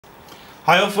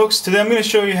Hi folks, today I'm going to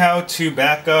show you how to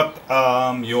back up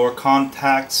your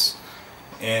contacts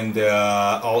and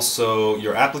also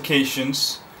your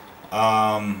applications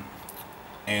and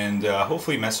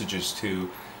hopefully messages too,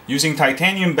 using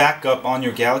titanium backup on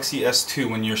your Galaxy S2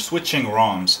 when you're switching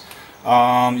ROMs.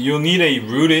 You'll need a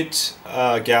rooted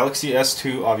Galaxy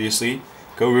S2, obviously.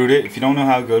 Go root it. If you don't know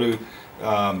how, go to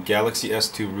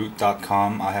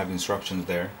galaxys2root.com. I have instructions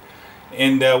there.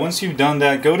 And once you've done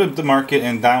that, go to the market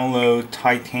and download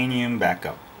Titanium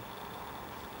Backup.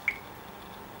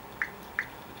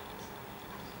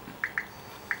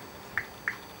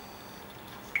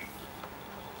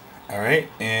 Alright,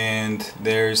 and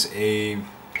there's a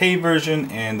pay version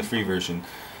and the free version.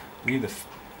 The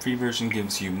free version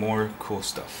gives you more cool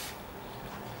stuff.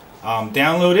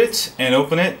 Download it and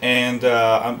open it, and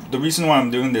the reason why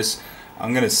I'm doing this,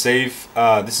 I'm going to save,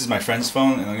 this is my friend's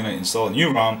phone, and I'm going to install a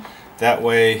new ROM. That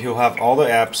way he'll have all the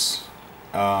apps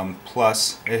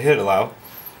plus hit allow,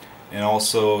 and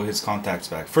also his contacts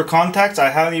back. For contacts, I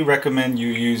highly recommend you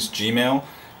use Gmail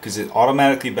because it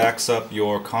automatically backs up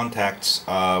your contacts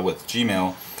with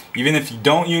Gmail. Even if you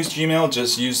don't use Gmail,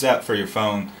 just use that for your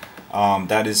phone.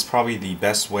 That is probably the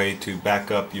best way to back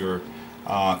up your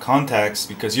contacts,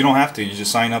 because you don't have to. You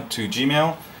just sign up to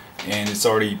Gmail and it's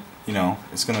already,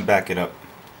 it's gonna back it up.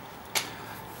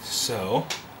 So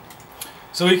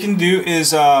what you can do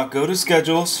is go to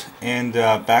schedules and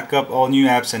back up all new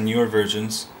apps and newer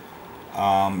versions.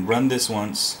 Run this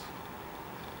once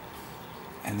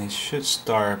and they should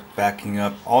start backing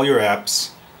up all your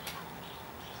apps.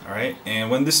 Alright,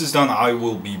 and when this is done, I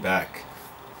will be back.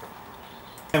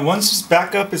 And once this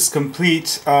backup is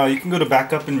complete, you can go to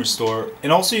backup and restore,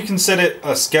 and also you can set it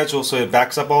a schedule so it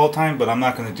backs up all the time, but I'm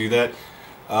not going to do that.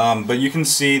 But you can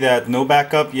see that no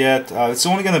backup yet. It's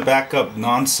only going to back up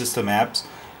non-system apps,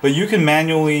 but you can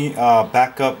manually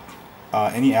back up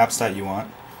any apps that you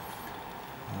want.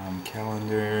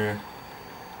 Calendar,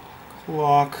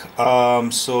 clock,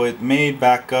 so it may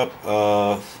back up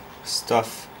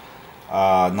stuff,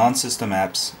 non-system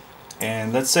apps.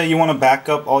 And let's say you want to back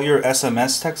up all your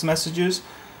SMS text messages.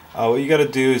 What you got to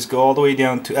do is go all the way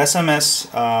down to SMS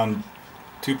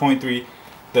 2.3,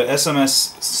 the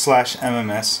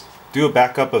SMS/MMS. Do a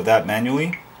backup of that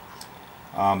manually.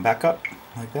 Backup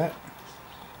like that,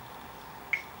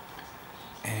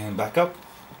 and backup.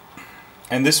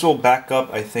 And this will back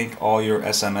up, I think, all your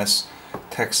SMS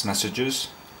text messages.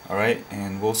 Alright,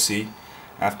 and we'll see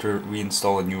after we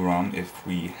install a new ROM if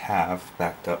we have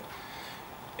backed up.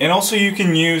 And also you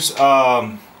can use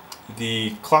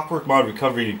the Clockwork Mod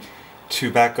Recovery to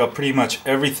back up pretty much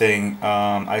everything.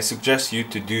 I suggest you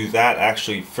to do that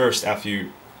actually first after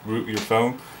you root your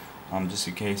phone, just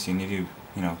in case you need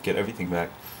to get everything back.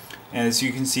 And as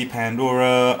you can see,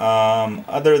 Pandora,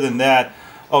 other than that,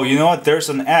 oh, you know what, there's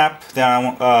an app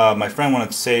that my friend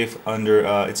wanted to save under,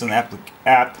 it's an app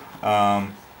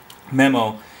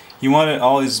memo. He wanted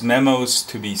all his memos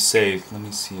to be saved. Let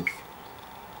me see if,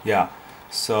 yeah.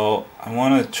 So I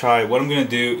want to try, what I'm going to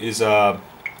do is go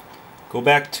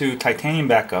back to Titanium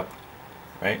Backup,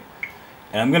 right?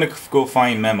 And I'm going to go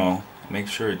find memo, make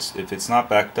sure if it's not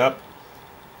backed up,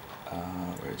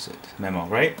 where is it? Memo,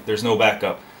 right? There's no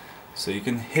backup. So you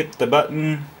can hit the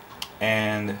button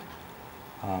and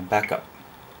back up.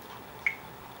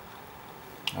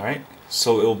 Alright,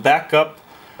 so it'll back up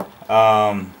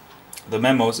the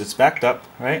memos. It's backed up,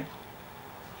 right?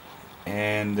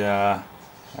 And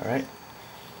alright.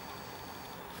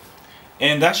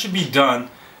 And that should be done.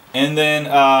 And then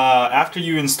after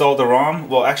you install the ROM,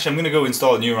 well, actually I'm going to go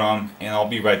install a new ROM and I'll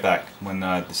be right back when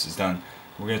this is done.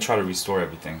 We're going to try to restore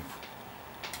everything.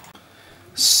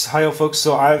 Hi folks,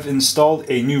 so I've installed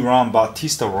a new ROM,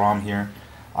 Bautista ROM here.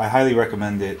 I highly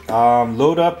recommend it.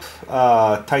 Load up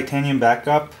Titanium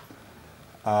Backup,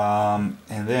 and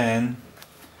then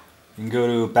you can go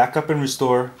to Backup and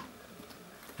Restore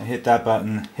and hit that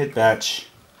button, hit Batch,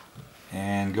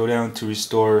 and go down to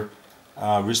Restore.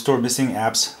 Restore missing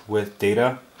apps with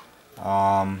data,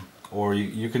 or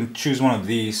you can choose one of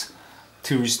these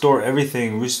to restore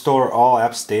everything. Restore all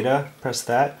apps data, press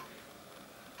that,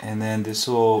 and then this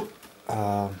will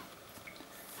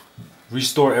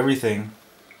restore everything.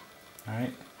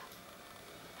 Alright,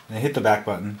 and hit the back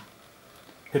button,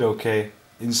 hit OK,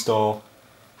 install,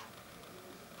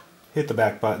 hit the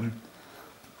back button,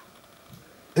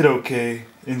 hit OK,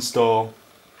 install,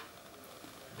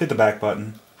 hit the back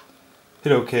button,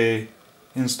 hit OK,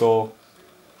 install,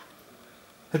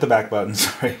 hit the back button.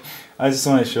 Sorry, I just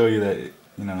want to show you that,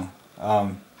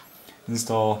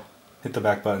 install, hit the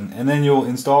back button, and then you'll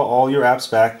install all your apps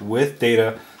back with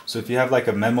data. So if you have like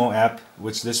a memo app,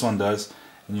 which this one does,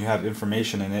 and you have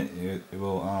information in it, it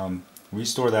will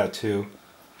restore that too.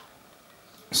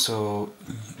 So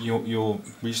you'll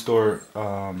restore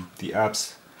the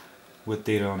apps with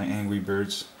data on the Angry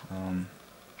Birds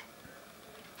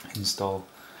install,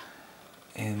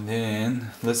 and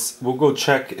then we'll go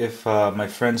check if my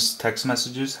friend's text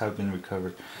messages have been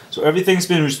recovered. So everything's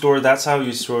been restored. That's how you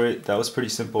restore it. That was pretty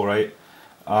simple, right?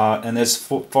 And as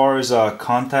far as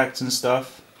contacts and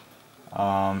stuff,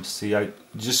 see, I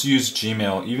just use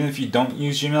Gmail. Even if you don't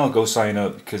use Gmail, go sign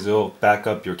up, because it'll back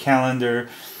up your calendar,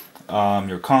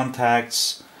 your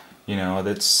contacts. You know,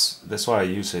 that's why I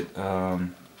use it. But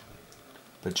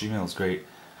Gmail is great.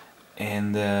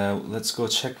 And let's go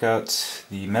check out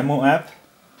the memo app.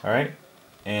 All right,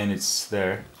 and it's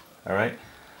there. All right,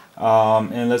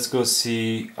 and let's go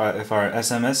see if our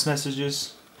SMS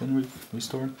messages been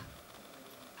restored.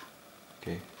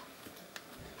 Okay.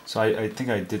 So I think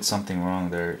I did something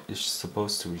wrong there. It's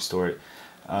supposed to restore it.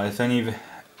 If any of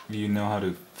you know how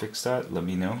to fix that, let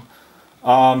me know.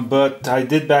 But I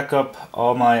did back up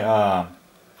all my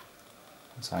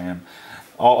yes, I am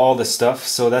all the stuff.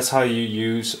 So that's how you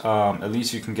use. At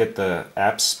least you can get the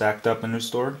apps backed up and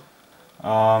restored.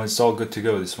 It's all good to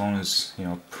go. This phone is, you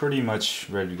know, pretty much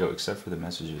ready to go, except for the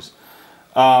messages.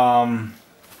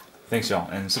 Thanks y'all,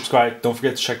 and subscribe. Don't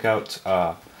forget to check out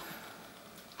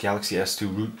Galaxy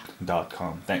S2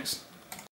 root.com. Thanks.